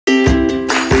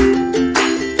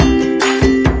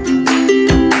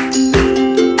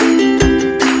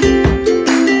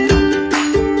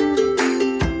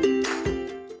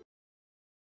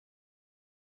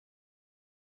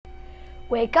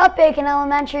Wake up, Aiken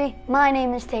Elementary. My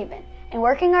name is Taven, and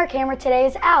working our camera today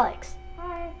is Alex.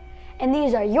 Hi. And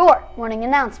these are your morning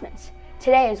announcements.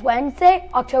 Today is Wednesday,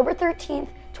 October 13th,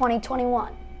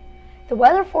 2021. The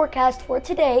weather forecast for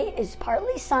today is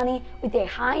partly sunny with a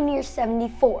high near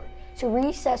 74, so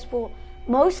recess will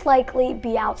most likely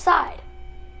be outside.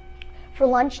 For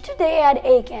lunch today at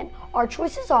Aiken, our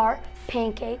choices are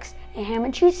pancakes, a ham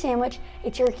and cheese sandwich,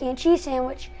 a turkey and cheese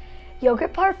sandwich,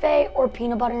 yogurt parfait, or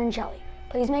peanut butter and jelly.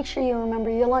 Please make sure you remember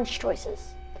your lunch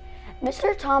choices.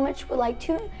 Mr. Tomich would like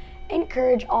to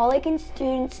encourage all Aiken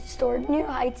students to soar to new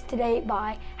heights today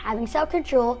by having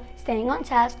self-control, staying on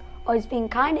task, always being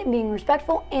kind and being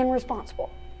respectful and responsible.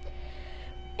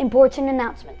 Important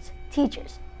announcements.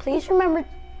 Teachers, please remember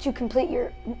to complete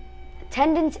your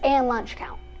attendance and lunch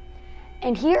count.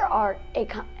 And here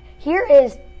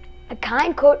is a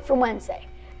kind quote from Wednesday.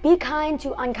 Be kind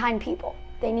to unkind people.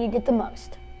 They need it the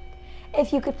most.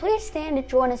 If you could please stand and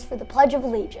join us for the Pledge of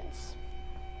Allegiance.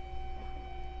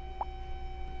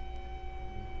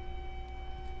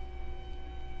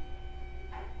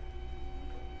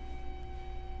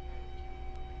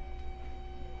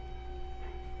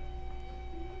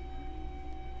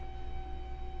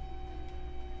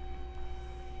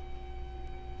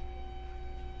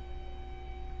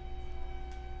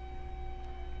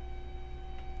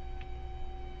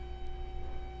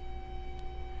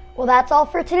 Well, that's all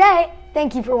for today.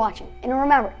 Thank you for watching. And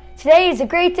remember, today is a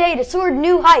great day to soar to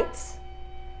new heights.